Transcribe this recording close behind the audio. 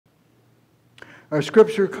Our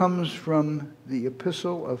scripture comes from the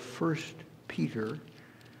epistle of 1 Peter,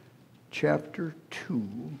 chapter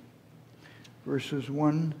 2, verses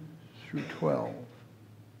 1 through 12.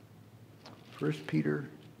 1 Peter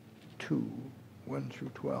 2, 1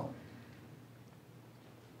 through 12.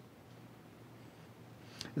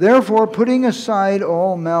 Therefore, putting aside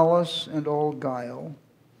all malice and all guile,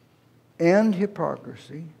 and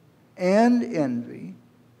hypocrisy, and envy,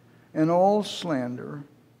 and all slander,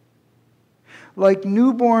 like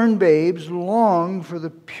newborn babes, long for the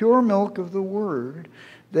pure milk of the word,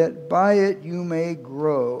 that by it you may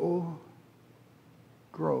grow.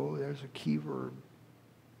 Grow, there's a key verb,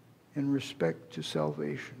 in respect to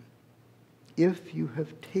salvation, if you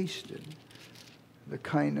have tasted the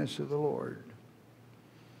kindness of the Lord.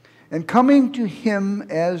 And coming to him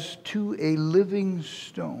as to a living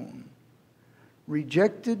stone,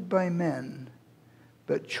 rejected by men,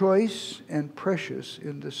 but choice and precious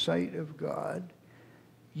in the sight of God,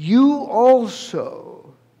 you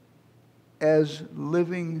also, as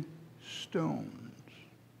living stones,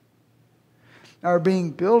 are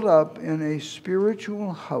being built up in a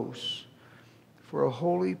spiritual house for a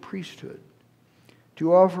holy priesthood,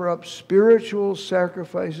 to offer up spiritual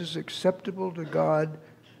sacrifices acceptable to God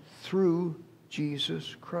through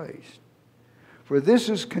Jesus Christ. For this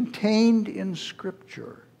is contained in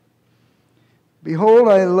Scripture. Behold,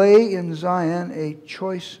 I lay in Zion a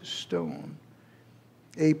choice stone,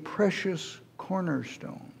 a precious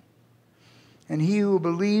cornerstone, and he who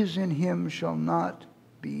believes in him shall not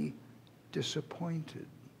be disappointed.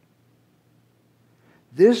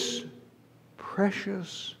 This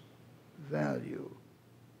precious value,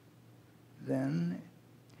 then,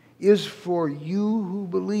 is for you who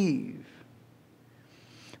believe.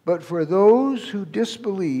 But for those who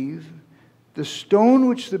disbelieve, the stone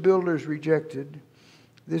which the builders rejected,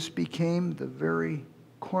 this became the very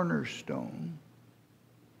cornerstone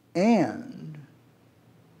and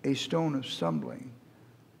a stone of stumbling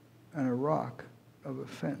and a rock of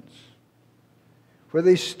offense. For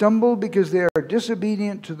they stumble because they are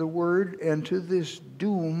disobedient to the word, and to this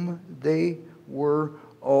doom they were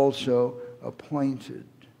also appointed.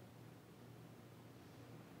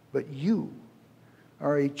 But you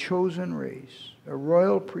are a chosen race, a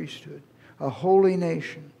royal priesthood, a holy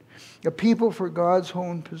nation, a people for God's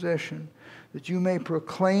own possession, that you may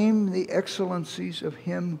proclaim the excellencies of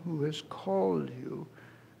him who has called you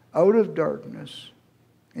out of darkness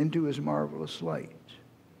into his marvelous light.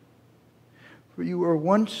 For you were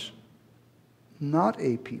once not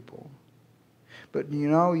a people, but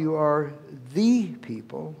now you are the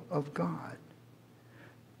people of God.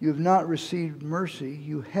 You have not received mercy,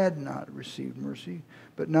 you had not received mercy,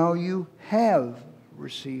 but now you have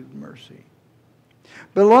received mercy.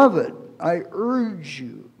 Beloved, I urge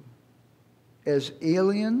you, as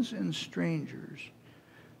aliens and strangers,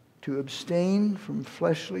 to abstain from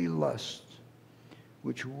fleshly lusts,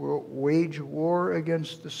 which wage war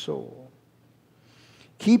against the soul.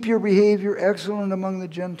 Keep your behavior excellent among the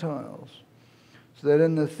Gentiles, so that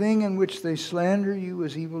in the thing in which they slander you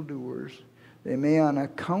as evildoers, they may, on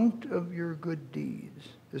account of your good deeds,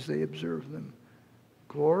 as they observe them,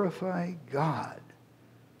 glorify God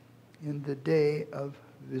in the day of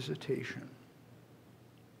visitation.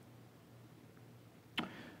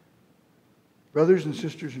 Brothers and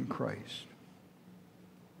sisters in Christ,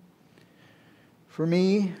 for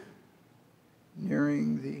me,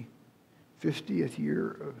 nearing the 50th year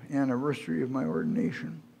of anniversary of my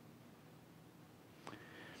ordination,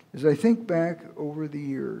 as I think back over the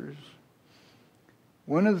years,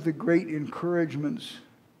 one of the great encouragements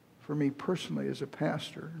for me personally as a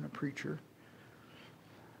pastor and a preacher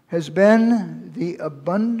has been the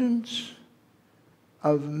abundance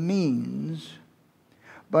of means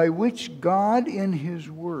by which God in his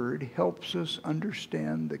word helps us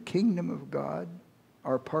understand the kingdom of God,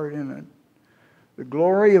 our part in it, the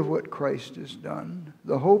glory of what Christ has done,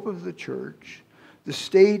 the hope of the church, the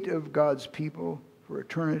state of God's people for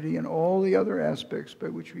eternity, and all the other aspects by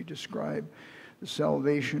which we describe the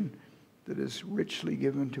salvation that is richly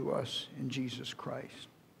given to us in Jesus Christ.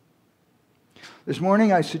 This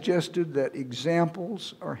morning I suggested that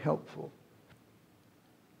examples are helpful.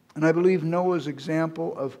 And I believe Noah's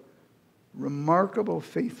example of remarkable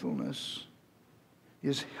faithfulness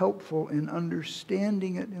is helpful in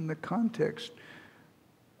understanding it in the context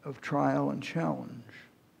of trial and challenge.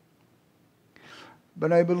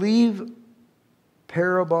 But I believe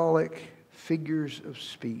parabolic figures of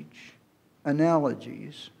speech,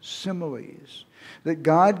 analogies, similes that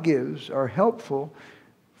God gives are helpful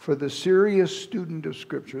for the serious student of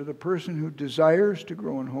Scripture, the person who desires to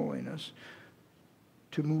grow in holiness,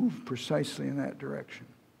 to move precisely in that direction.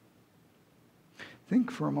 Think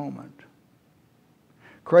for a moment.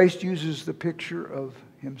 Christ uses the picture of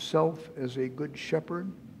himself as a good shepherd,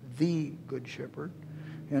 the good shepherd,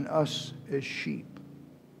 and us as sheep.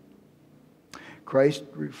 Christ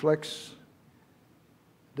reflects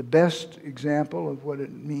the best example of what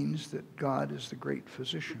it means that God is the great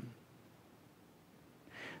physician.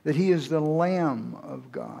 That he is the Lamb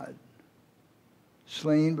of God,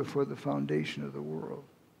 slain before the foundation of the world.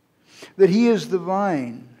 That he is the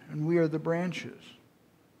vine, and we are the branches.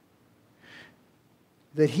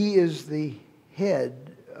 That he is the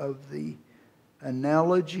head of the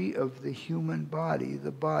analogy of the human body,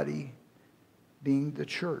 the body being the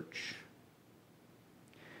church.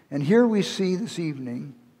 And here we see this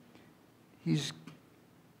evening, he's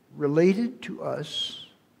related to us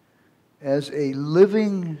as a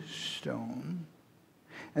living stone.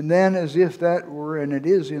 And then, as if that were, and it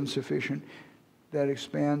is insufficient, that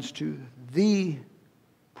expands to the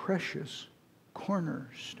precious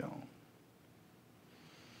cornerstone.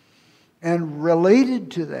 And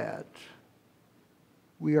related to that,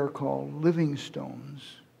 we are called living stones,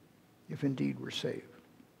 if indeed we're saved.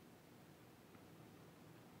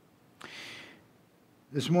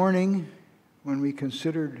 This morning, when we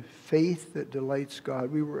considered faith that delights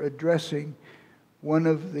God, we were addressing one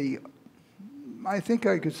of the, I think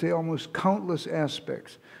I could say, almost countless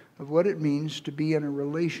aspects of what it means to be in a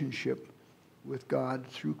relationship with God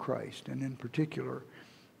through Christ, and in particular,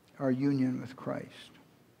 our union with Christ.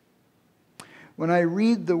 When I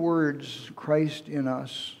read the words, Christ in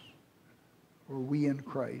us, or we in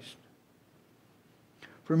Christ,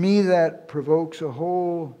 for me that provokes a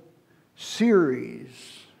whole series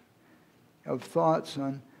of thoughts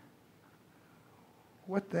on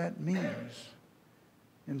what that means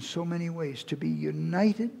in so many ways, to be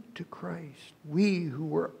united to Christ. We who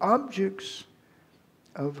were objects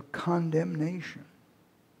of condemnation,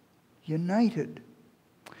 united.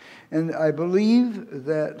 And I believe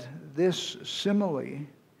that this simile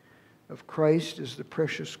of Christ as the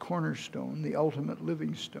precious cornerstone, the ultimate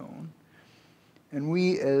living stone, and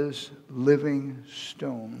we as living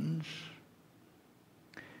stones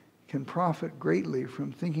can profit greatly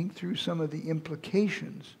from thinking through some of the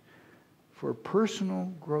implications for personal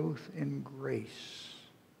growth in grace.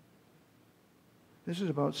 This is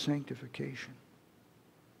about sanctification.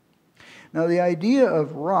 Now, the idea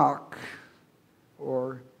of rock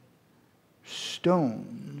or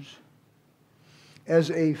stones as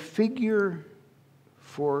a figure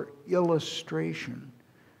for illustration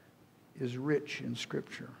is rich in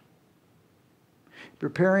Scripture.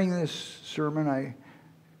 Preparing this sermon, I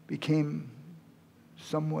became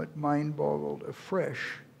somewhat mind-boggled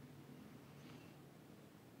afresh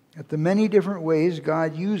at the many different ways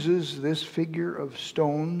God uses this figure of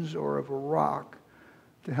stones or of a rock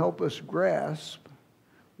to help us grasp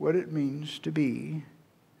what it means to be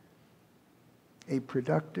a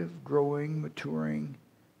productive, growing, maturing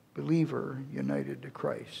believer united to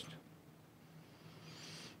Christ.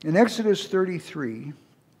 In Exodus 33,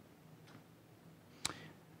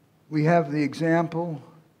 we have the example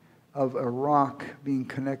of a rock being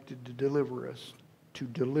connected to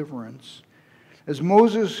deliverance. As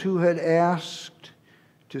Moses, who had asked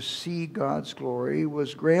to see God's glory,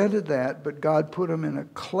 was granted that, but God put him in a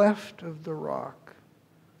cleft of the rock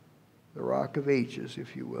of ages,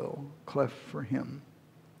 if you will, cleft for him,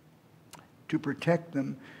 to protect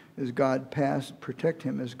him as God passed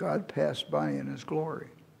by in his glory.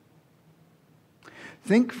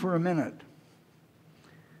 Think for a minute.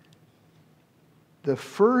 The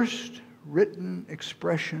first written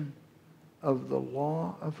expression of the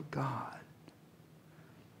law of God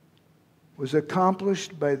was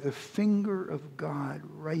accomplished by the finger of God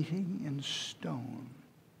writing in stone.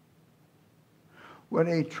 What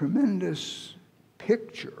a tremendous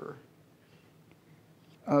picture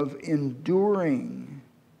of enduring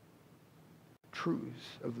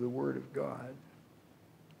truth of the Word of God.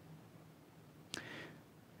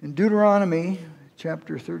 In Deuteronomy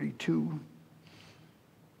chapter 32,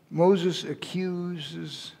 Moses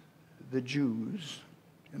accuses the Jews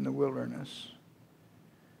in the wilderness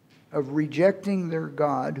of rejecting their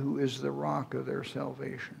God, who is the rock of their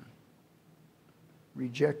salvation.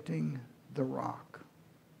 Rejecting the rock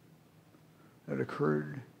that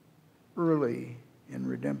occurred early in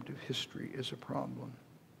redemptive history is a problem.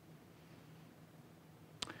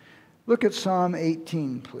 Look at Psalm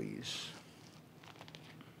 18, please.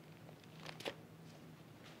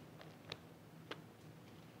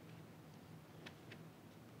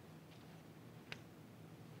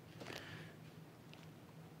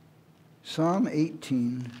 Psalm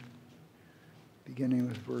 18, beginning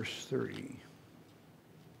with verse 30.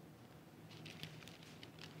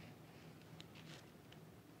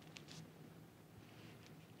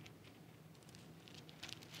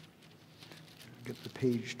 get the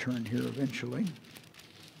page turned here eventually.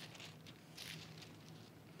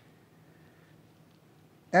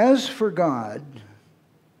 As for God,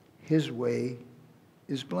 his way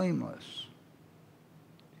is blameless.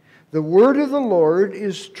 The word of the Lord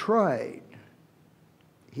is tried.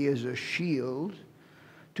 He is a shield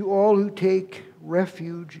to all who take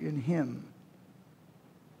refuge in him.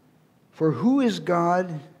 For who is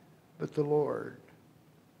God but the Lord?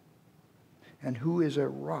 And who is a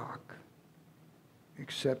rock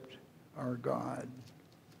except our God?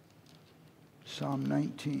 Psalm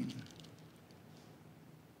 19.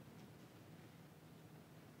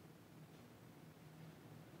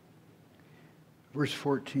 Verse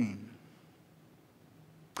 14.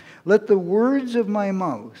 Let the words of my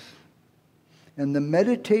mouth and the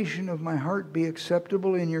meditation of my heart be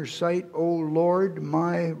acceptable in your sight, O Lord,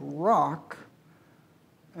 my rock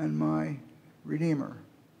and my redeemer.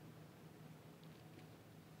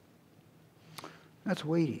 That's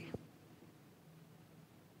weighty.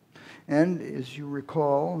 And as you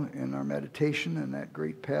recall in our meditation in that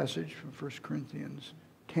great passage from 1 Corinthians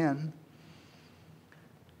 10,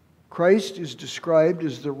 Christ is described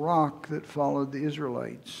as the rock that followed the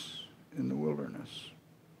Israelites in the wilderness.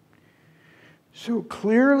 So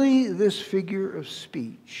clearly this figure of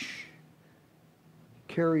speech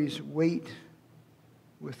carries weight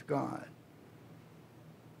with God.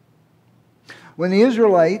 When the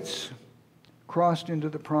Israelites crossed into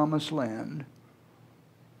the promised land,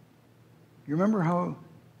 you remember how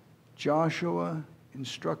Joshua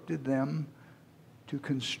instructed them to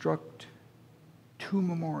construct 2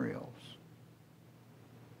 memorials.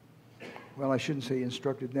 Well, I shouldn't say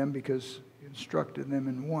instructed them, because he instructed them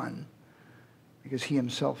in one, because he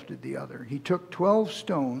himself did the other. He took 12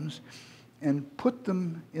 stones and put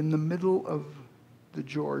them in the middle of the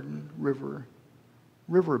Jordan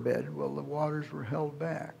riverbed while the waters were held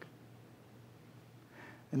back.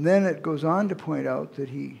 And then it goes on to point out that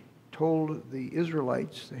he told the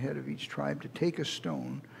Israelites, the head of each tribe, to take a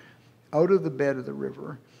stone out of the bed of the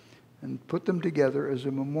river and put them together as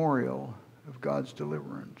a memorial of God's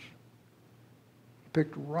deliverance. He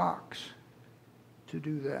picked rocks to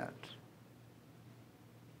do that.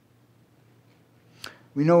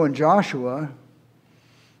 We know in Joshua,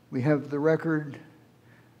 we have the record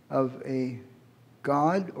of a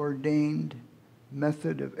God-ordained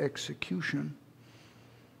method of execution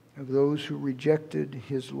of those who rejected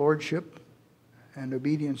his lordship and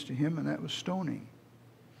obedience to him, and that was stoning.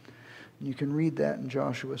 You can read that in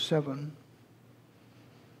Joshua 7,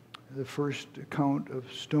 the first account of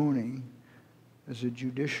stoning as a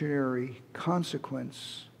judiciary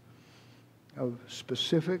consequence of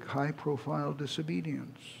specific high-profile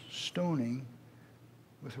disobedience, stoning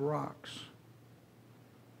with rocks.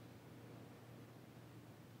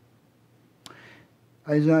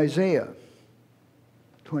 Isaiah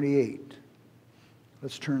 28.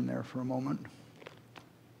 Let's turn there for a moment.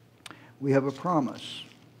 We have a promise.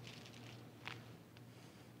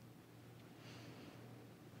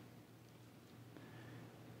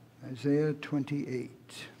 Isaiah 28.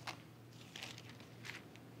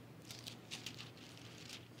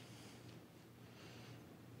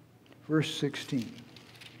 Verse 16.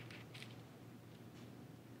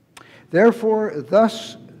 Therefore,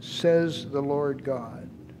 thus says the Lord God,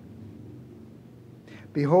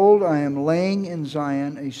 behold, I am laying in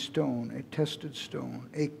Zion a stone, a tested stone,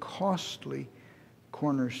 a costly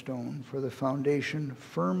cornerstone for the foundation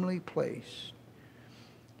firmly placed.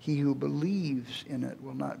 He who believes in it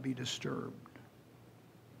will not be disturbed.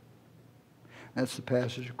 That's the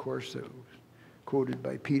passage, of course, that was quoted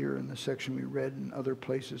by Peter in the section we read in other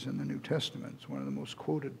places in the New Testament. It's one of the most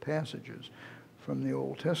quoted passages from the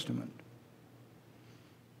Old Testament.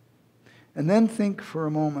 And then think for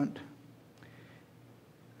a moment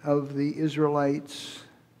of the Israelites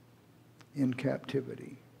in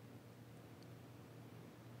captivity.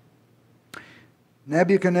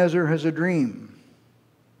 Nebuchadnezzar has a dream.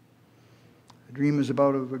 The dream is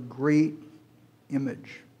about of a great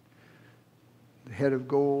image, the head of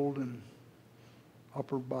gold and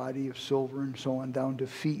upper body of silver and so on, down to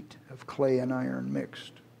feet of clay and iron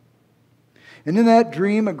mixed. And in that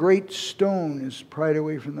dream, a great stone is pried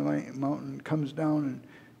away from the mountain, comes down and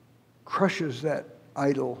crushes that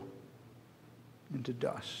idol into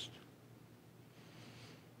dust.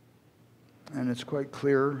 And it's quite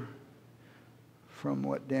clear from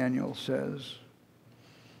what Daniel says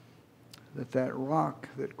that that rock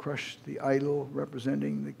that crushed the idol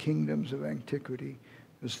representing the kingdoms of antiquity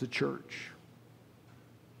is the church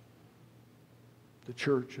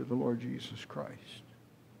of the Lord Jesus Christ.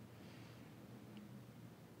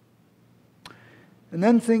 And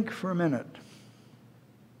then think for a minute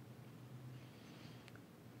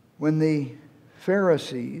When the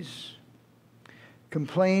Pharisees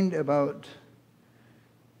complained about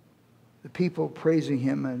the people praising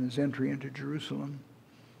him and his entry into Jerusalem,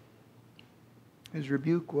 his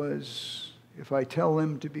rebuke was, if I tell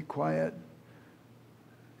them to be quiet,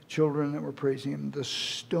 the children that were praising him, the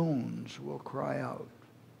stones will cry out.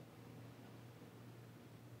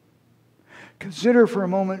 Consider for a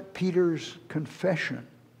moment Peter's confession,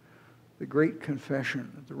 the great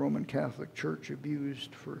confession that the Roman Catholic Church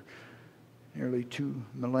abused for nearly 2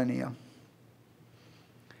 millennia.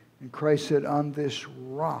 And Christ said, on this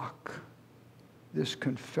rock, this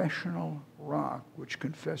confessional rock, which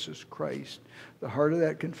confesses Christ, the heart of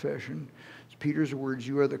that confession is Peter's words,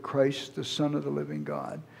 you are the Christ, the Son of the living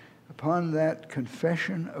God. Upon that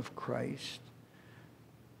confession of Christ,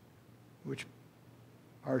 which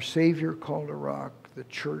our Savior called a rock, the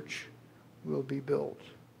church will be built.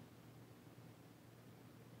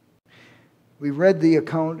 We read the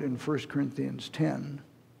account in 1 Corinthians 10,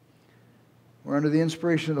 where under the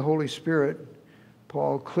inspiration of the Holy Spirit,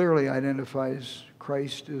 Paul clearly identifies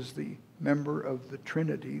Christ as the member of the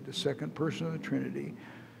Trinity, the second person of the Trinity,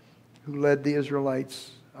 who led the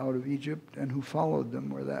Israelites out of Egypt and who followed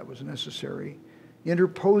them where that was necessary,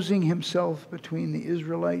 interposing himself between the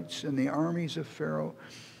Israelites and the armies of Pharaoh,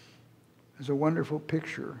 is a wonderful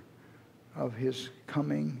picture of his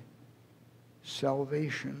coming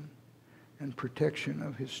salvation and protection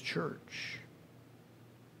of his church.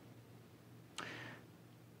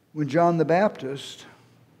 When John the Baptist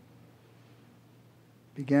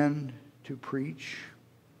began to preach,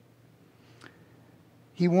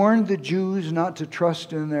 he warned the Jews not to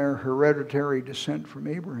trust in their hereditary descent from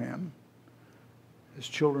Abraham, as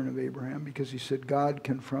children of Abraham, because he said God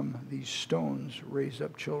can from these stones raise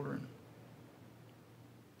up children.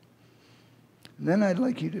 And then I'd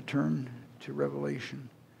like you to turn to Revelation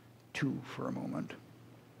 2 for a moment.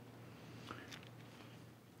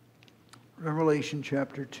 Revelation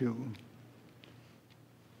chapter 2.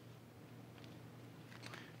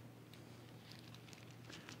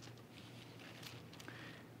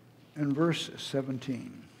 And verse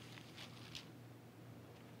 17.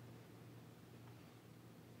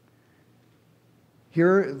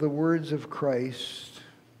 Hear the words of Christ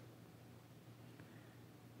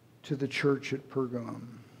to the church at Pergamum.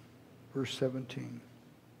 Verse 17.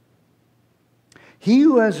 He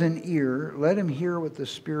who has an ear, let him hear what the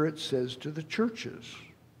Spirit says to the churches.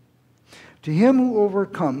 To him who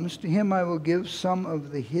overcomes, to him I will give some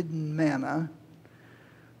of the hidden manna.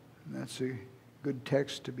 And that's a good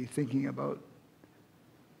text to be thinking about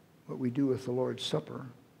what we do with the Lord's Supper.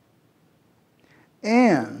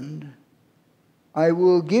 And I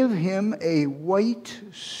will give him a white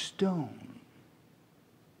stone,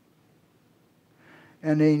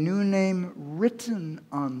 and a new name written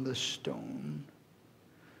on the stone,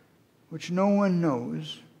 which no one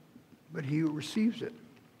knows but he who receives it.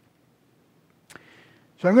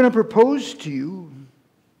 So I'm going to propose to you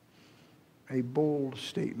a bold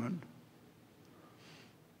statement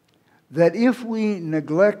that if we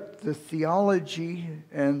neglect the theology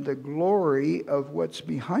and the glory of what's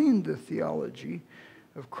behind the theology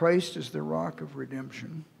of Christ as the rock of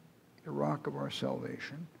redemption, the rock of our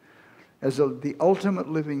salvation, as the ultimate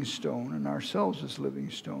living stone and ourselves as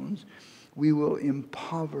living stones, we will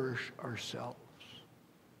impoverish ourselves.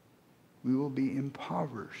 We will be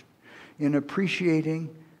impoverished in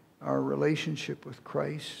appreciating our relationship with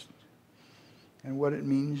Christ and what it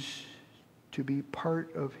means to be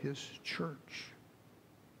part of his church.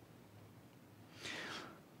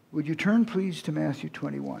 Would you turn, please, to Matthew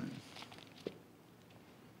 21?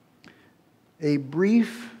 A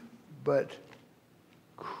brief but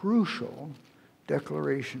crucial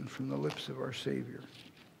declaration from the lips of our Savior.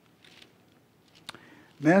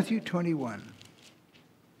 Matthew 21,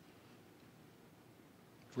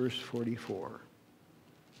 verse 44.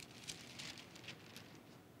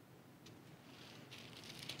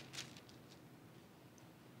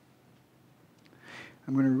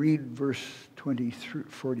 I'm going to read verse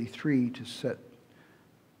 43 to set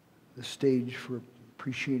the stage for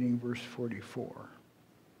appreciating verse 44.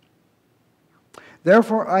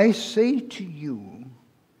 Therefore I say to you,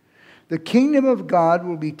 the kingdom of God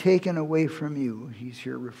will be taken away from you, he's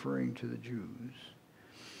here referring to the Jews,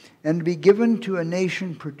 and be given to a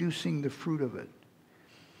nation producing the fruit of it.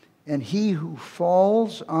 And he who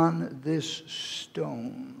falls on this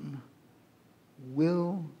stone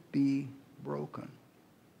will be broken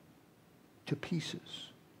to pieces.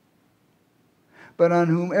 But on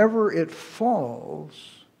whomever it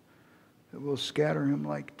falls, it will scatter him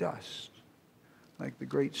like dust, like the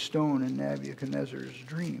great stone in Nebuchadnezzar's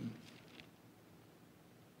dream.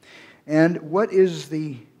 And what is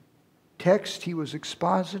the text he was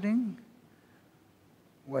expositing?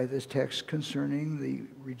 Why, this text concerning the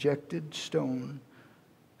rejected stone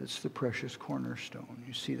that's the precious cornerstone.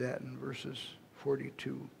 You see that in verses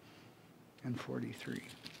 42 and 43.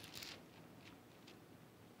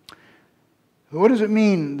 So what does it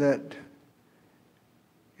mean that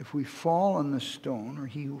if we fall on the stone, or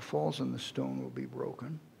he who falls on the stone will be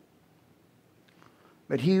broken,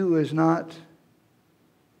 but he who is not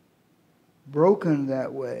broken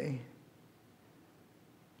that way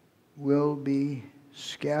will be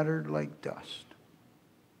scattered like dust?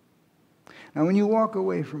 Now, when you walk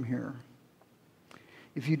away from here,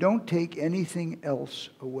 if you don't take anything else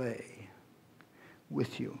away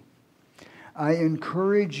with you, I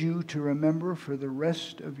encourage you to remember for the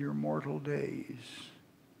rest of your mortal days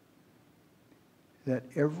that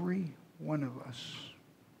every one of us,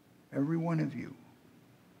 every one of you,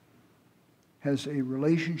 has a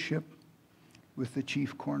relationship with the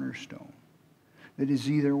chief cornerstone that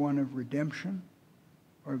is either one of redemption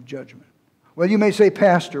or of judgment. Well, you may say,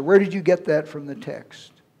 Pastor, where did you get that from the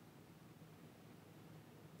text?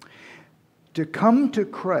 To come to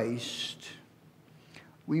Christ,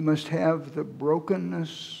 we must have the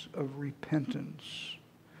brokenness of repentance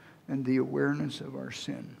and the awareness of our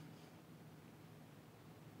sin.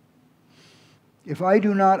 If I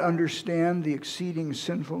do not understand the exceeding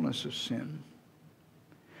sinfulness of sin,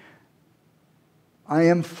 I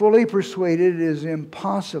am fully persuaded it is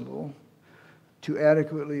impossible to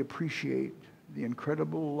adequately appreciate the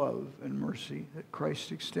incredible love and mercy that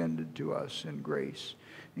Christ extended to us in grace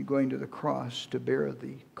in going to the cross to bear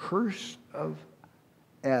the curse of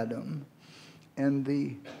Adam and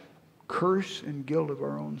the curse and guilt of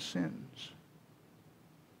our own sins.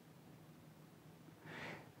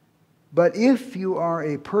 But if you are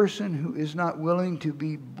a person who is not willing to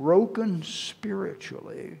be broken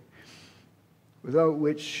spiritually, without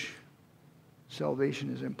which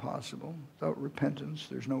salvation is impossible, without repentance,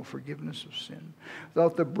 there's no forgiveness of sin,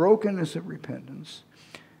 without the brokenness of repentance,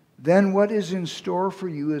 then what is in store for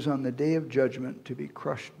you is on the day of judgment to be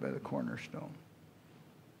crushed by the cornerstone.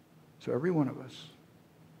 So every one of us,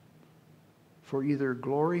 for either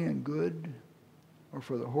glory and good or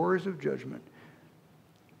for the horrors of judgment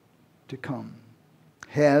to come,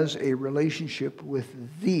 has a relationship with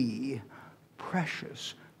the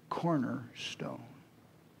precious cornerstone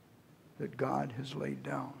that God has laid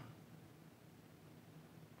down.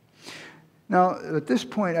 Now, at this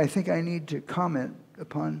point, I think I need to comment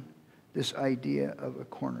upon this idea of a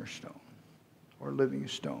cornerstone or living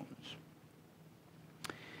stones.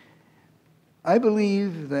 I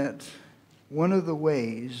believe that one of the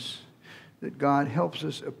ways that God helps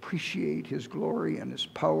us appreciate His glory and His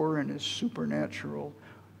power and His supernatural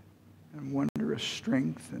and wondrous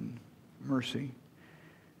strength and mercy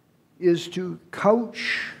is to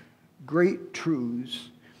couch great truths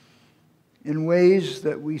in ways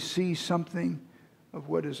that we see something of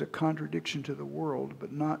what is a contradiction to the world,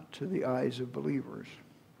 but not to the eyes of believers.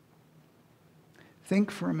 Think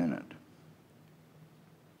for a minute.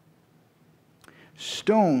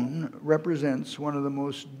 Stone represents one of the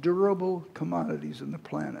most durable commodities on the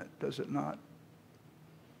planet, does it not?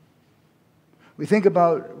 We think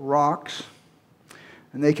about rocks,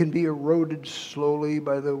 and they can be eroded slowly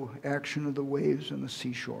by the action of the waves on the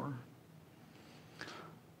seashore.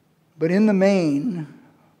 But in the main,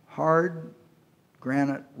 hard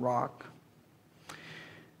granite rock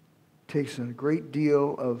takes a great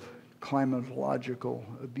deal of climatological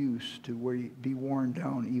abuse to be worn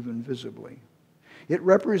down even visibly. It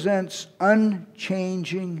represents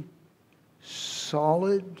unchanging,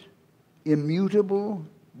 solid, immutable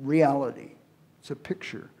reality. It's a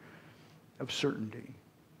picture of certainty.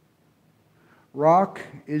 Rock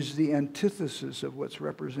is the antithesis of what's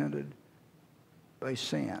represented by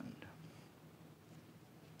sand.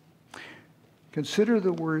 Consider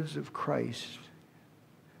the words of Christ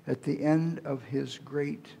at the end of His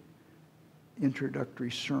great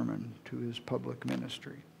introductory sermon to His public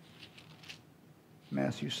ministry.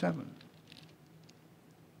 Matthew 7.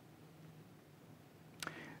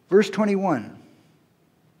 Verse 21.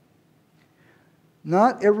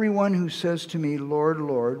 Not everyone who says to me, Lord,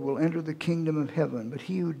 Lord, will enter the kingdom of heaven, but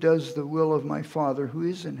he who does the will of my Father who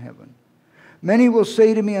is in heaven. Many will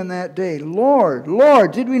say to me on that day, Lord,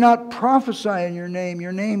 Lord, did we not prophesy in your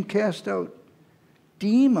name cast out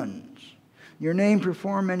demons, your name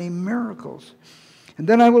perform many miracles? And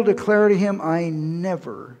then I will declare to him, I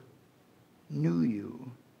never knew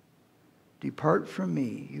you. Depart from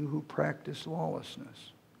me, you who practice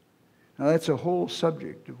lawlessness. Now that's a whole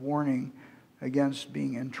subject of warning against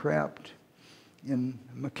being entrapped in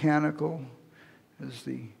mechanical, as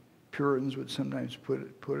the Puritans would sometimes put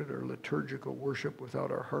it, or liturgical worship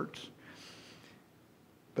without our hearts.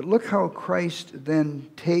 But look how Christ then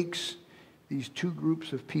takes these two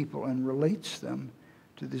groups of people and relates them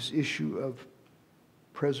to this issue of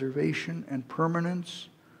preservation and permanence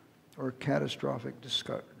or catastrophic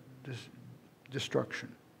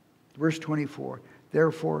destruction. Verse 24,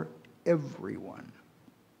 therefore everyone,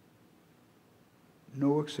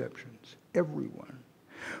 no exceptions, everyone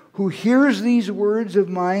who hears these words of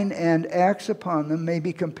mine and acts upon them may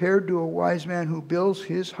be compared to a wise man who builds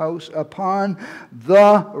his house upon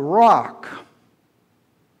the rock.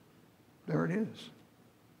 There it is.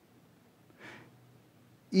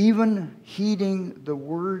 Even heeding the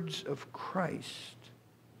words of Christ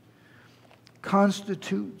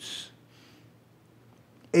constitutes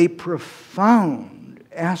a profound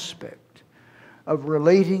aspect of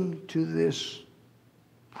relating to this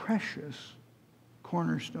precious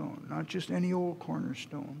cornerstone. Not just any old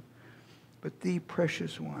cornerstone, but the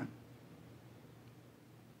precious one.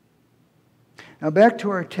 Now back to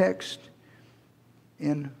our text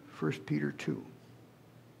in 1 Peter 2.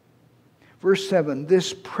 Verse 7,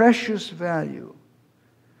 this precious value.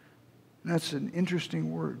 And that's an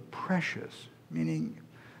interesting word, precious, meaning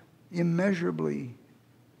immeasurably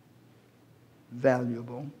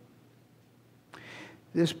valuable.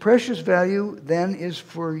 This precious value then is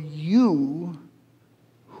for you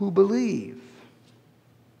who believe.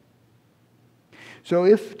 So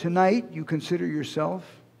if tonight you consider yourself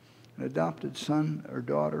an adopted son or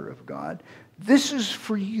daughter of God, this is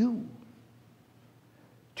for you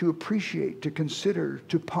to appreciate, to consider,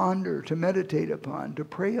 to ponder, to meditate upon, to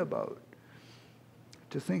pray about,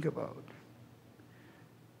 to think about.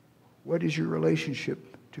 What is your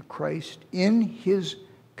relationship to Christ in his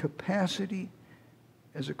capacity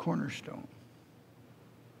as a cornerstone?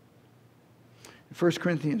 In 1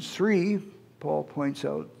 Corinthians 3, Paul points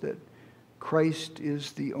out that Christ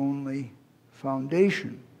is the only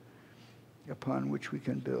foundation upon which we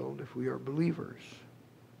can build if we are believers.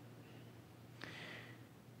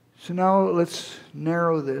 So now let's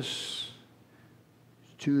narrow this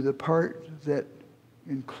to the part that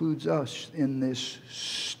includes us in this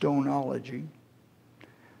stoneology,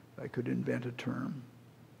 if I could invent a term,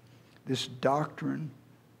 this doctrine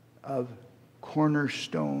of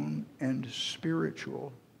cornerstone and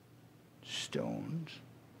spiritual stones.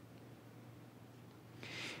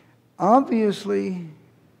 Obviously,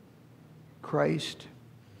 Christ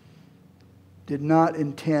did not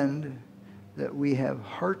intend that we have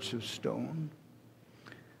hearts of stone.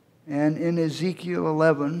 And in Ezekiel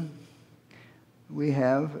 11, we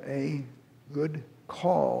have a good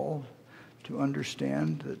call to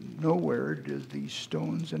understand that nowhere does the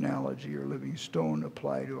stones analogy or living stone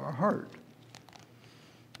apply to our heart.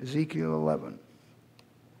 Ezekiel 11.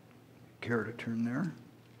 Care to turn there?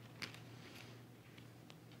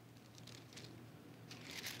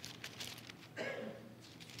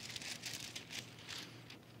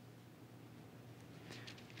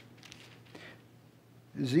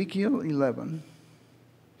 Ezekiel 11,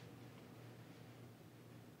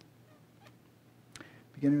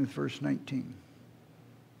 beginning with verse 19.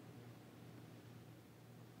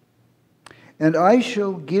 And I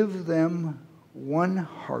shall give them one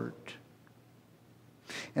heart,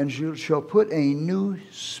 and shall put a new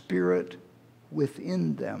spirit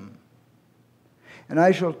within them. And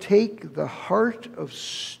I shall take the heart of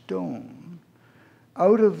stone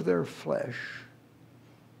out of their flesh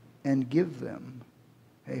and give them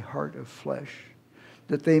a heart of flesh,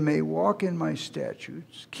 that they may walk in my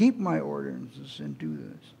statutes, keep my ordinances, and do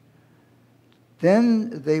this.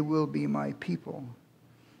 Then they will be my people,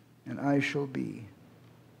 and I shall be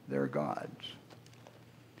their gods.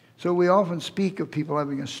 So we often speak of people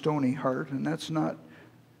having a stony heart, and that's not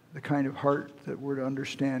the kind of heart that we're to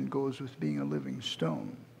understand goes with being a living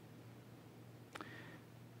stone.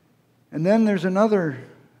 And then there's another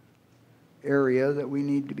area that we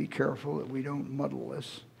need to be careful that we don't muddle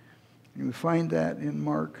this. And we find that in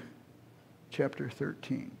Mark chapter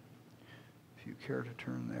 13, if you care to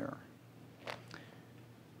turn there.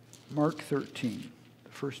 Mark 13, the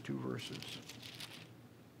first two verses.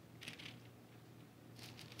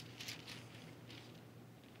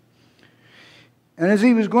 And as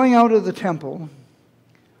he was going out of the temple,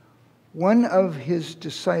 one of his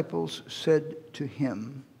disciples said to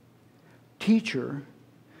him, "Teacher,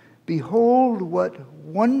 behold what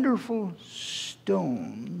wonderful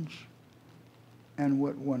stones and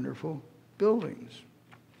what wonderful buildings."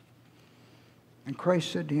 And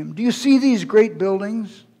Christ said to him, "Do you see these great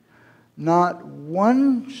buildings? Not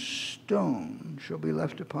one stone shall be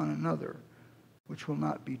left upon another, which will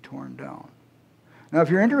not be torn down." Now,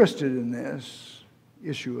 if you're interested in this,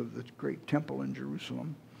 issue of the great temple in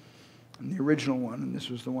Jerusalem, and the original one, and this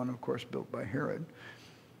was the one, of course, built by Herod,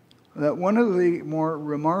 that one of the more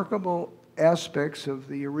remarkable aspects of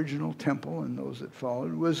the original temple and those that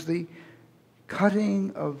followed was the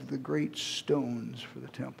cutting of the great stones for the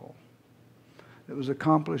temple. It was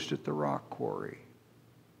accomplished at the rock quarry,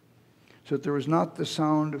 so that there was not the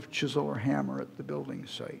sound of chisel or hammer at the building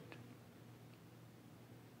site.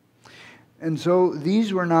 And so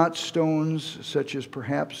these were not stones such as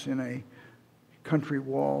perhaps in a country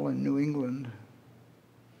wall in New England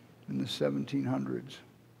in the 1700s,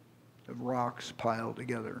 of rocks piled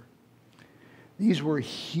together. These were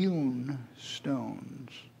hewn stones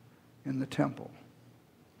in the temple.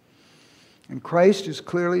 And Christ is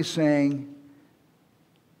clearly saying,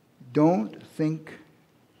 don't think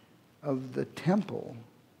of the temple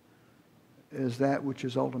as that which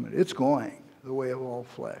is ultimate. It's going the way of all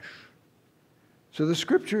flesh. So the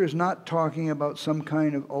scripture is not talking about some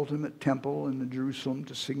kind of ultimate temple in the Jerusalem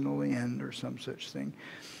to signal the end or some such thing.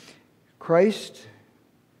 Christ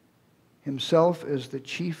himself as the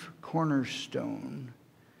chief cornerstone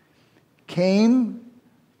came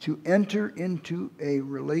to enter into a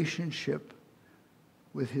relationship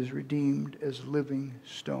with his redeemed as living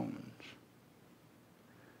stones.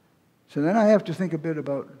 So then I have to think a bit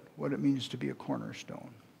about what it means to be a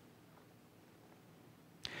cornerstone.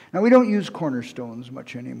 Now, we don't use cornerstones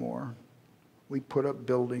much anymore. We put up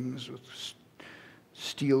buildings with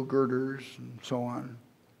steel girders and so on.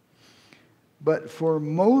 But for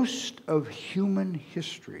most of human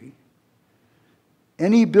history,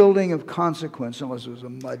 any building of consequence, unless it was a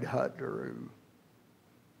mud hut or a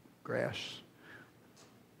grass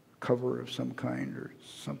cover of some kind or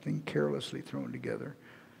something carelessly thrown together,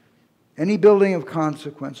 any building of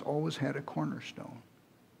consequence always had a cornerstone.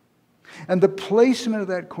 And the placement of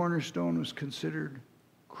that cornerstone was considered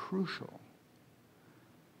crucial.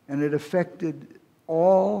 And it affected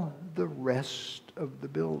all the rest of the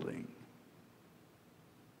building.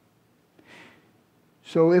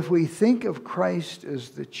 So if we think of Christ as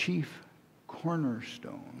the chief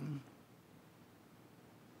cornerstone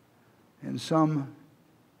in some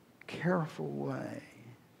careful way,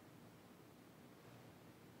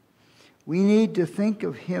 we need to think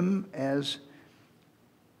of him as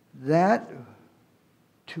that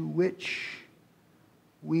to which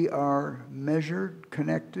we are measured,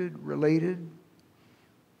 connected, related,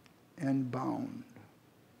 and bound.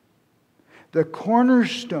 The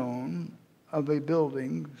cornerstone of a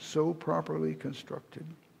building so properly constructed,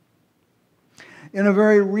 in a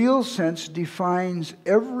very real sense, defines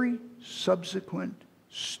every subsequent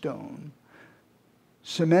stone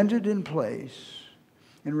cemented in place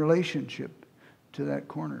in relationship to that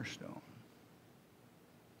cornerstone.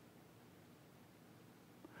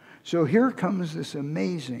 So here comes this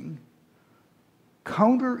amazing,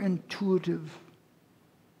 counterintuitive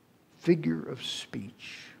figure of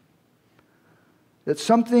speech. That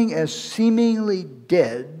something as seemingly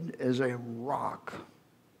dead as a rock,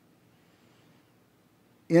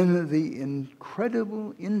 in the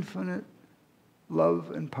incredible, infinite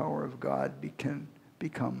love and power of God, can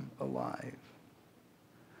become alive.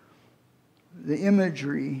 The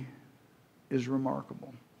imagery is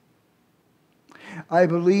remarkable. I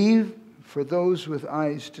believe, for those with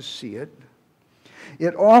eyes to see it,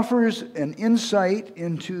 it offers an insight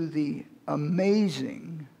into the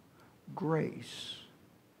amazing grace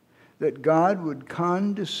that God would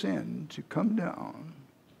condescend to come down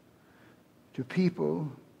to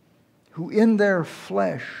people who in their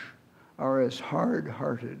flesh are as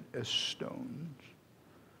hard-hearted as stones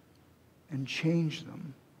and change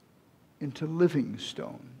them into living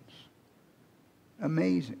stones.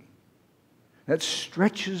 Amazing. That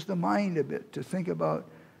stretches the mind a bit to think about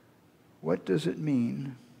what does it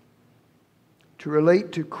mean to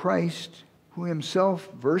relate to Christ, who himself,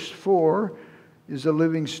 verse 4, is a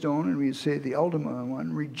living stone, and we'd say the ultimate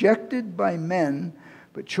one, rejected by men,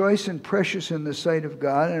 but choice and precious in the sight of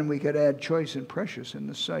God, and we could add choice and precious in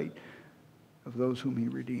the sight of those whom he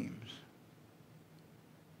redeems.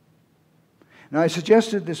 Now, I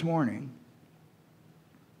suggested this morning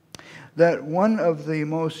that one of the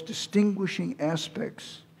most distinguishing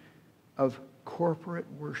aspects of corporate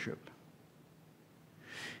worship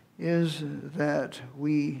is that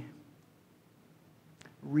we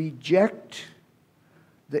reject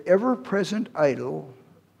the ever-present idol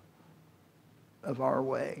of our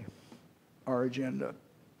way, our agenda,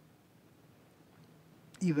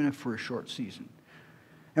 even if for a short season.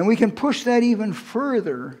 And we can push that even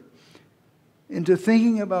further into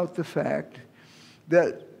thinking about the fact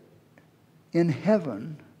that in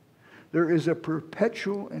heaven there is a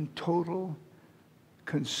perpetual and total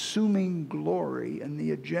consuming glory and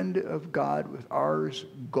the agenda of God with ours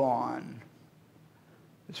gone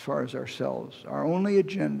as far as ourselves. Our only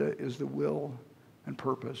agenda is the will and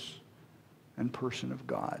purpose and person of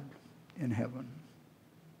God in heaven.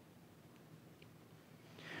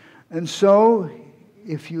 And so,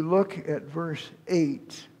 if you look at verse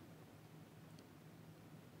 8,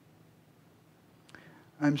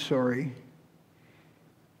 I'm sorry,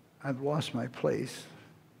 I've lost my place.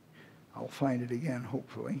 I'll find it again,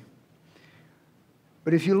 hopefully.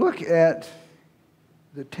 But if you look at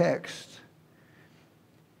the text,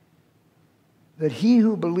 that he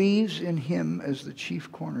who believes in him as the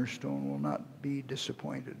chief cornerstone will not be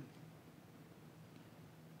disappointed.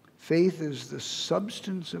 Faith is the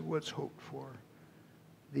substance of what's hoped for,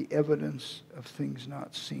 the evidence of things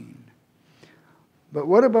not seen. But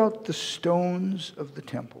what about the stones of the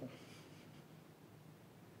temple?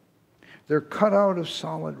 They're cut out of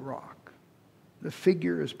solid rock. The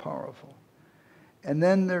figure is powerful. And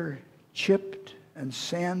then they're chipped and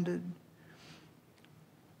sanded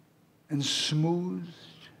and smoothed.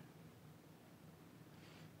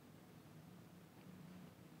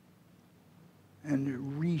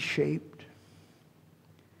 And reshaped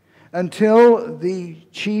until the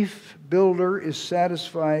chief builder is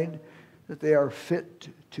satisfied that they are fit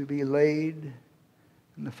to be laid,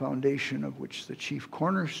 and the foundation of which the chief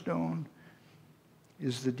cornerstone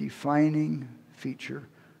is the defining feature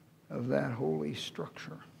of that holy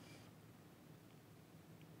structure.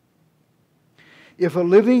 If a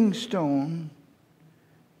living stone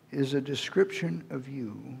is a description of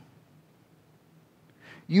you,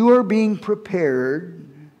 you are being prepared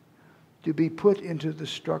to be put into the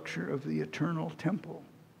structure of the eternal temple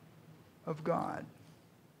of God,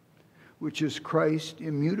 which is Christ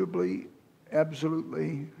immutably,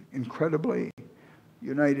 absolutely, incredibly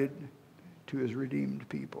united to his redeemed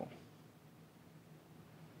people.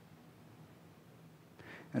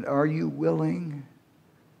 And are you willing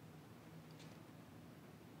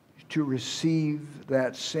to receive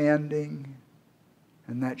that sanding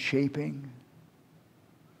and that shaping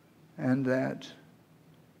and that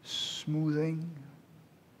smoothing?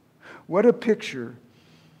 What a picture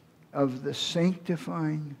of the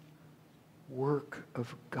sanctifying work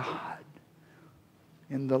of God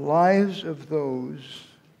in the lives of those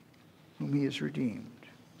whom he has redeemed.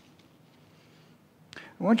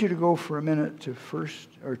 I want you to go for a minute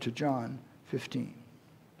to John 15.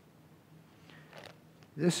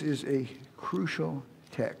 This is a crucial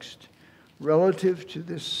text relative to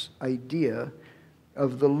this idea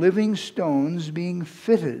of the living stones being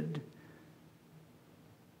fitted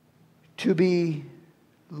to be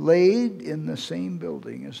laid in the same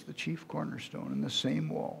building as the chief cornerstone, in the same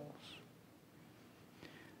walls.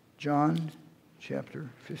 John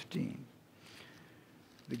chapter 15.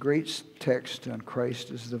 The great text on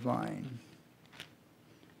Christ as the vine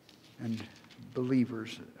and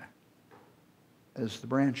believers as the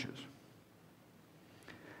branches.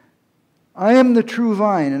 I am the true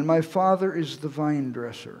vine, and my Father is the vine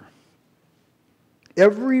dresser.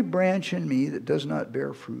 Every branch in me that does not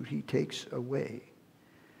bear fruit, he takes away.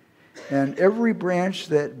 And every branch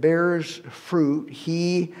that bears fruit,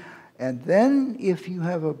 and then if you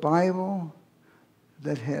have a Bible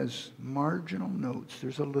that has marginal notes,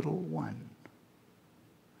 there's a little one.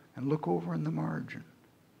 And look over in the margin.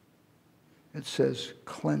 It says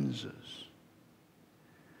cleanses.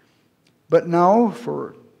 But now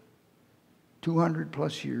for 200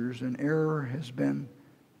 plus years, an error has been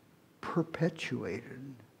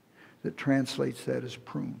perpetuated that translates that as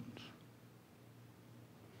prunes.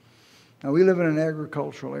 Now, we live in an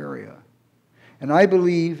agricultural area, and I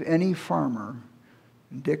believe any farmer,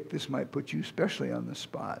 and Dick, this might put you especially on the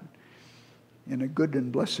spot, in a good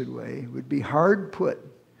and blessed way, would be hard put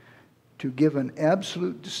to give an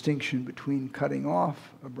absolute distinction between cutting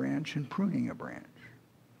off a branch and pruning a branch.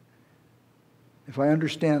 If I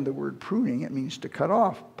understand the word pruning, it means to cut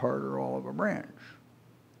off part or all of a branch.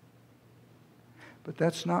 But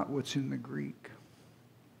that's not what's in the Greek.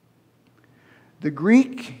 The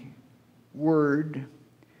Greek word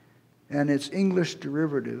and its English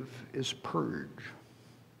derivative is purge,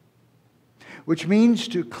 which means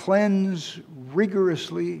to cleanse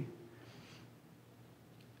rigorously,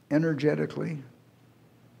 energetically.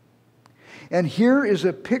 And here is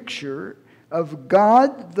a picture of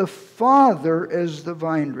God the Father as the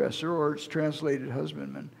vine dresser, or it's translated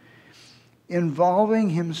husbandman, involving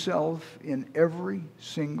himself in every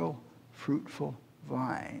single fruitful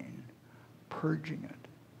vine, purging it.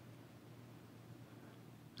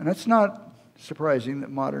 And that's not surprising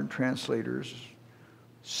that modern translators,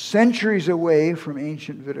 centuries away from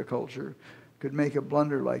ancient viticulture, could make a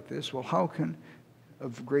blunder like this. Well, how can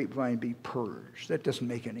of grapevine be purged. That doesn't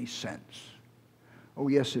make any sense. Oh,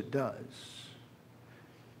 yes, it does.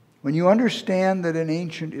 When you understand that in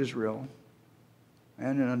ancient Israel,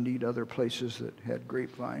 and indeed other places that had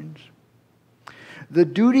grapevines, the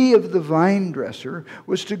duty of the vine dresser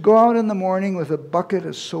was to go out in the morning with a bucket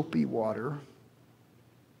of soapy water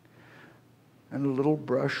and a little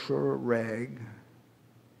brush or a rag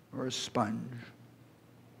or a sponge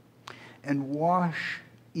and wash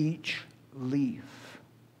each leaf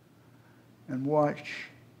and wash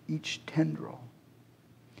each tendril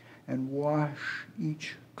and wash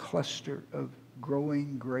each cluster of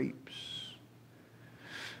growing grapes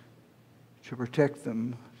to protect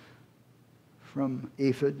them from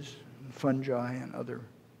aphids, fungi, and other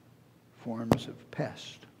forms of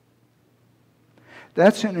pest.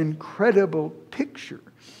 That's an incredible picture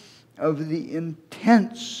of the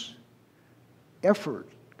intense effort,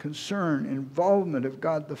 concern, involvement of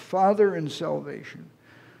God the Father in salvation,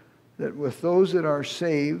 that with those that are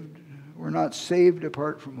saved, we're not saved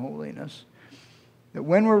apart from holiness, that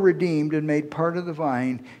when we're redeemed and made part of the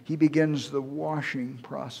vine, he begins the washing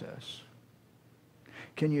process.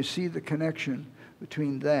 Can you see the connection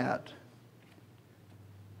between that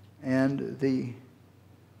and the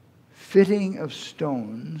fitting of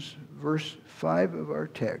stones, verse 5 of our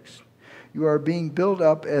text? You are being built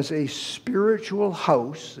up as a spiritual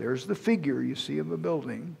house. There's the figure you see of a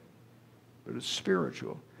building, but it's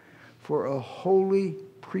spiritual. For a holy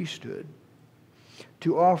priesthood,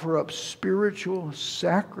 to offer up spiritual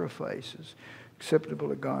sacrifices acceptable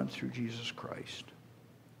to God through Jesus Christ.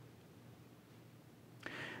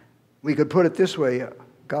 We could put it this way: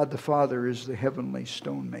 God the Father is the heavenly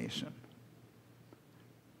stonemason,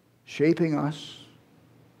 shaping us,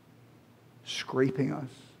 scraping us,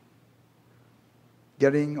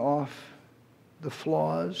 getting off the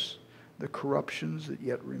flaws, the corruptions that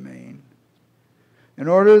yet remain, in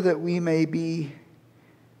order that we may be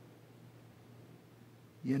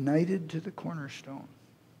united to the cornerstone.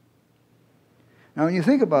 Now, when you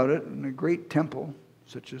think about it, in a great temple,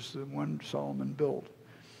 such as the one Solomon built,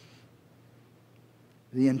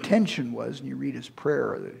 the intention was, and you read his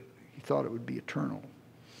prayer, that he thought it would be eternal.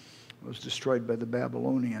 It was destroyed by the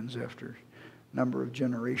Babylonians after a number of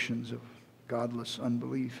generations of godless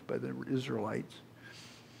unbelief by the Israelites.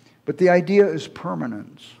 But the idea is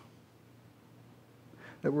permanence,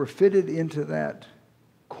 that we're fitted into that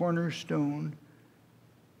cornerstone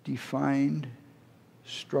defined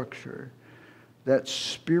structure, that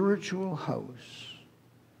spiritual house,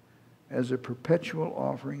 as a perpetual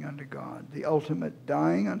offering unto God, the ultimate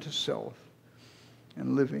dying unto self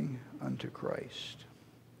and living unto Christ.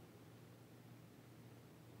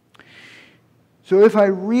 So if I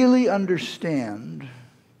really understand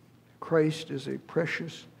Christ as a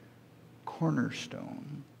precious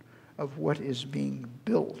cornerstone of what is being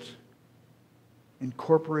built,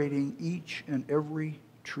 incorporating each and every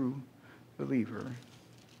true believer,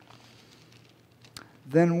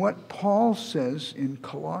 then what Paul says in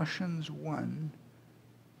Colossians 1,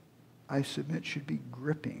 I submit, should be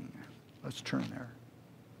gripping. Let's turn there.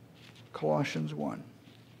 Colossians 1.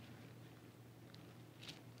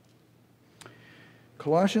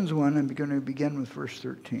 Colossians 1, I'm going to begin with verse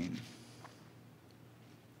 13.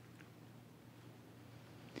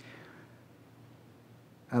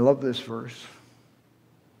 I love this verse.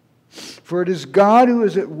 For it is God who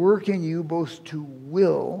is at work in you both to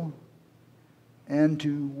will and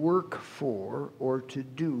to work for, or to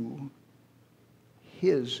do,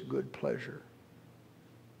 his good pleasure.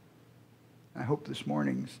 I hope this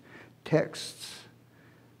morning's texts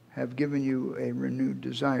have given you a renewed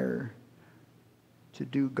desire to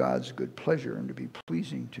do God's good pleasure and to be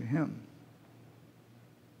pleasing to him.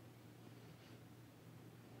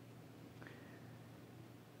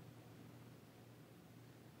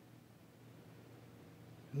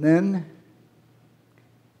 And then,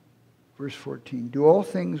 verse 14, do all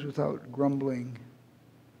things without grumbling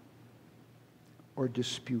or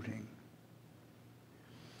disputing,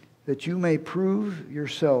 that you may prove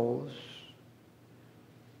yourselves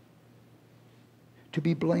to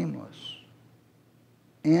be blameless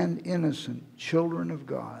and innocent children of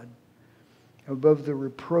God, above the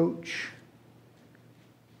reproach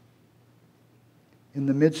in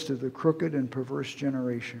the midst of the crooked and perverse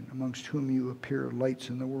generation, amongst whom you appear lights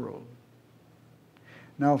in the world.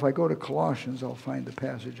 Now, if I go to Colossians, I'll find the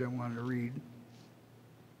passage I wanted to read.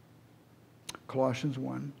 Colossians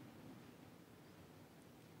 1,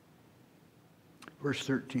 verse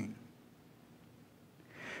 13.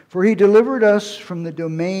 For he delivered us from the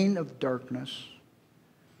domain of darkness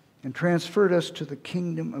and transferred us to the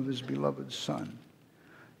kingdom of his beloved Son,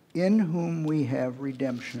 in whom we have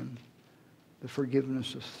redemption, the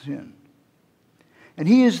forgiveness of sin. And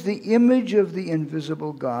he is the image of the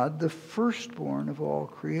invisible God, the firstborn of all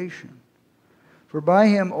creation. For by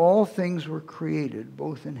him all things were created,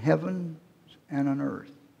 both in heaven and on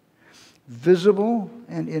earth, visible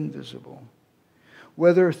and invisible,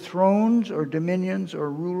 whether thrones or dominions or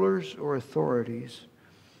rulers or authorities.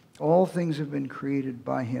 All things have been created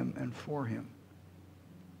by him and for him.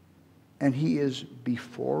 And he is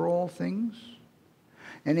before all things,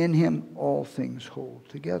 and in him all things hold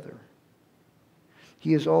together.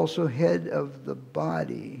 He is also head of the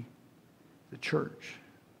body, the church.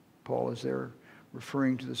 Paul is there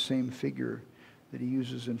referring to the same figure that he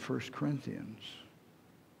uses in 1 Corinthians.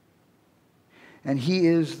 And he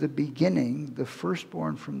is the beginning, the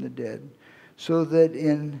firstborn from the dead, so that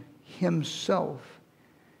in himself,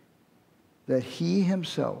 that he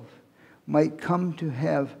himself might come to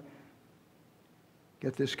have,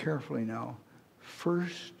 get this carefully now,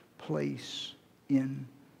 first place in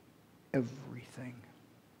everything.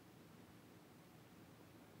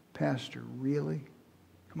 Pastor, really?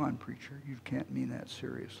 Come on, preacher, you can't mean that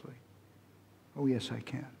seriously. Oh, yes, I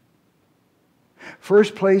can.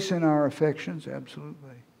 First place in our affections,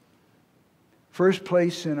 absolutely. First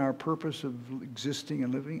place in our purpose of existing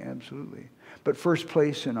and living, absolutely. But first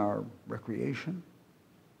place in our recreation,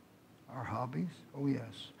 our hobbies, oh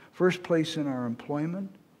yes. First place in our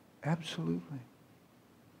employment, absolutely.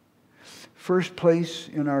 First place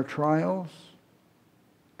in our trials,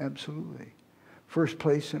 absolutely. First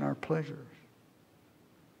place in our pleasures.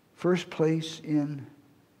 First place in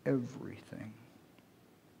everything.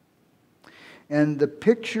 And the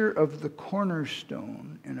picture of the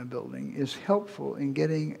cornerstone in a building is helpful in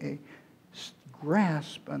getting a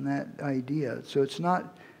grasp on that idea. So it's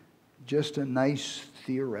not just a nice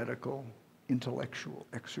theoretical, intellectual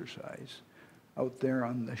exercise out there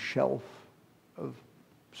on the shelf of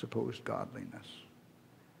supposed godliness.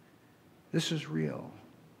 This is real.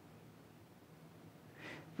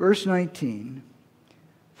 Verse 19,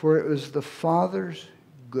 for it was the Father's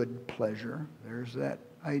good pleasure, there's that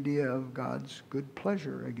idea of God's good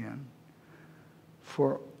pleasure again,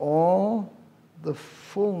 for all the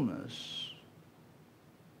fullness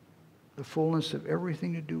of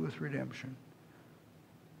everything to do with redemption,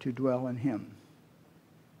 to dwell in him.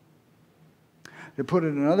 To put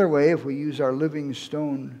it another way, if we use our living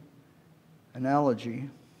stone analogy,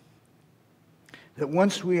 that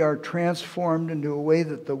once we are transformed into a way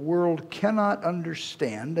that the world cannot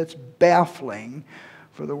understand, that's baffling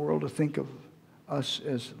for the world to think of us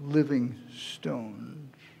as living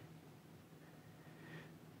stones,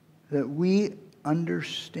 that we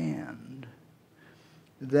understand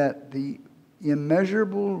that the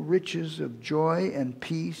immeasurable riches of joy and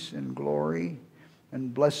peace and glory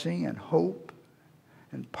and blessing and hope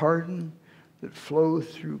and pardon that flow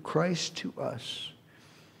through Christ to us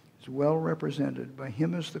is well represented by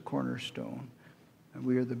him as the cornerstone, and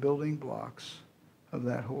we are the building blocks of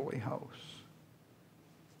that holy house.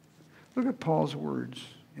 Look at Paul's words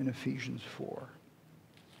in Ephesians 4.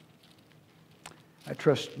 I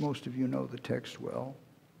trust most of you know the text well.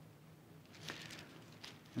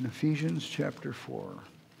 In Ephesians chapter 4.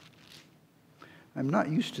 I'm not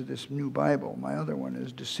used to this new Bible. My other one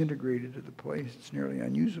is disintegrated to the place it's nearly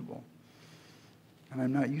unusable. And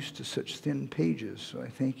I'm not used to such thin pages, so I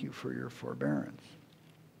thank you for your forbearance.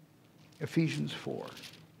 Ephesians 4.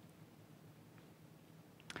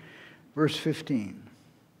 Verse 15.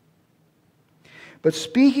 But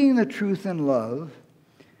speaking the truth in love,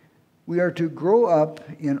 we are to grow up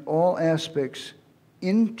in all aspects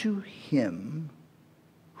into him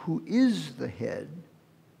who is the head,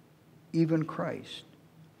 even Christ.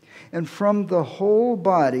 And from the whole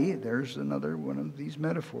body, there's another one of these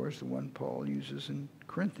metaphors, the one Paul uses in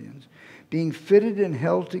Corinthians, being fitted and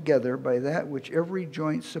held together by that which every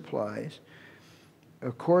joint supplies,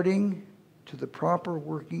 according to the proper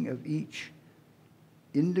working of each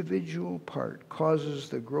individual part, causes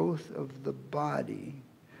the growth of the body,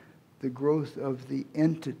 the growth of the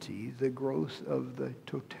entity, the growth of the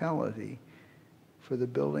totality for the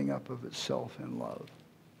building up of itself in love.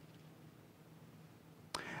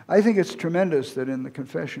 I think it's tremendous that in the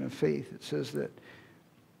Confession of Faith it says that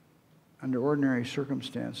under ordinary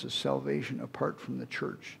circumstances, salvation apart from the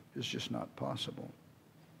church is just not possible.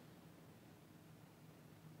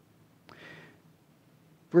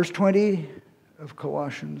 Verse 20 of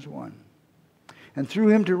Colossians 1. And through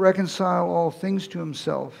him to reconcile all things to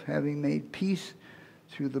himself, having made peace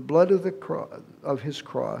through the blood of his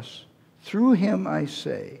cross. Through him, I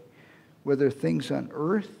say, whether things on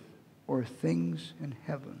earth or things in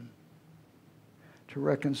heaven, to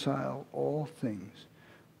reconcile all things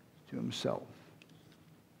to himself.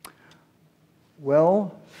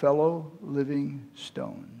 Well, fellow living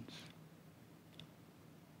stones,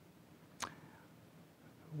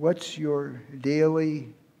 what's your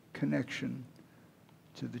daily connection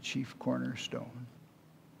to the chief cornerstone?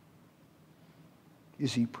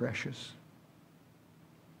 Is he precious?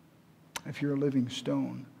 If you're a living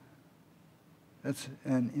stone, that's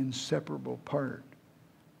an inseparable part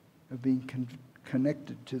of being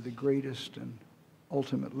connected to the greatest and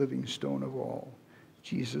ultimate living stone of all,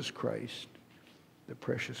 Jesus Christ, the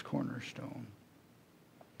precious cornerstone.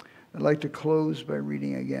 I'd like to close by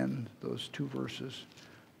reading again those two verses,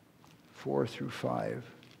 4 through 5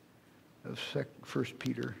 of 1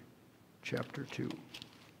 Peter chapter 2.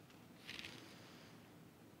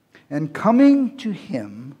 And coming to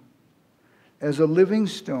him as a living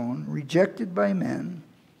stone, rejected by men,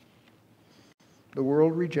 the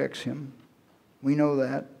world rejects him. We know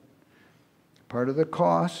that. Part of the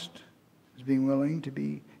cost is being willing to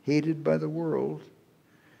be hated by the world,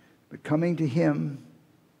 but coming to him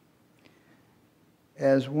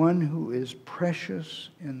as one who is precious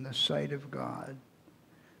in the sight of God.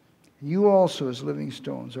 You also, as living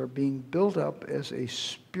stones, are being built up as a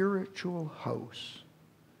spiritual house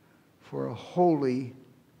for a holy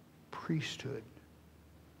priesthood.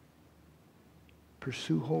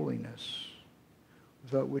 Pursue holiness,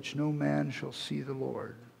 without which no man shall see the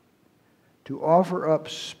Lord. To offer up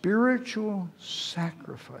spiritual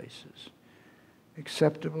sacrifices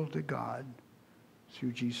acceptable to God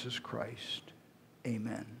through Jesus Christ.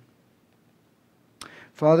 Amen.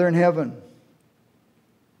 Father in heaven,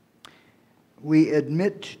 we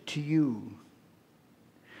admit to you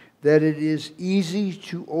that it is easy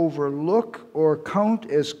to overlook or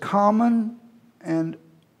count as common and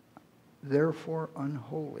therefore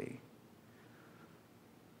unholy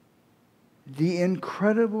the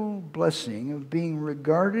incredible blessing of being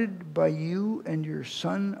regarded by you and your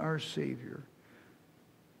Son, our Savior,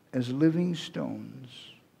 as living stones,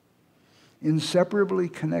 inseparably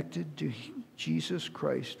connected to Jesus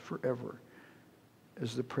Christ forever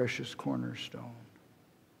as the precious cornerstone.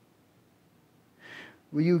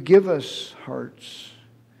 Will you give us hearts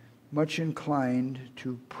much inclined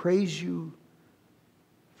to praise you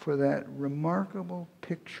for that remarkable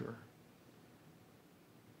picture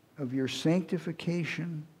of your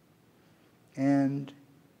sanctification and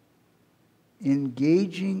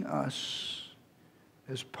engaging us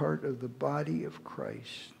as part of the body of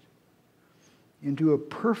Christ into a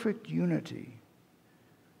perfect unity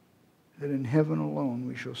that in heaven alone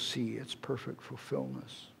we shall see its perfect fulfillment.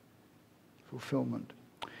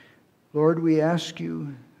 Lord, we ask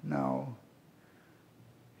you now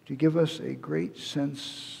to give us a great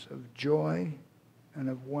sense of joy and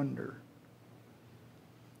of wonder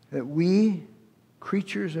that we,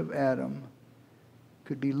 creatures of Adam,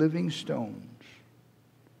 could be living stones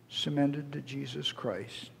cemented to Jesus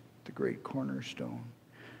Christ, the great cornerstone.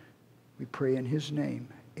 We pray in his name.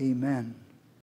 Amen.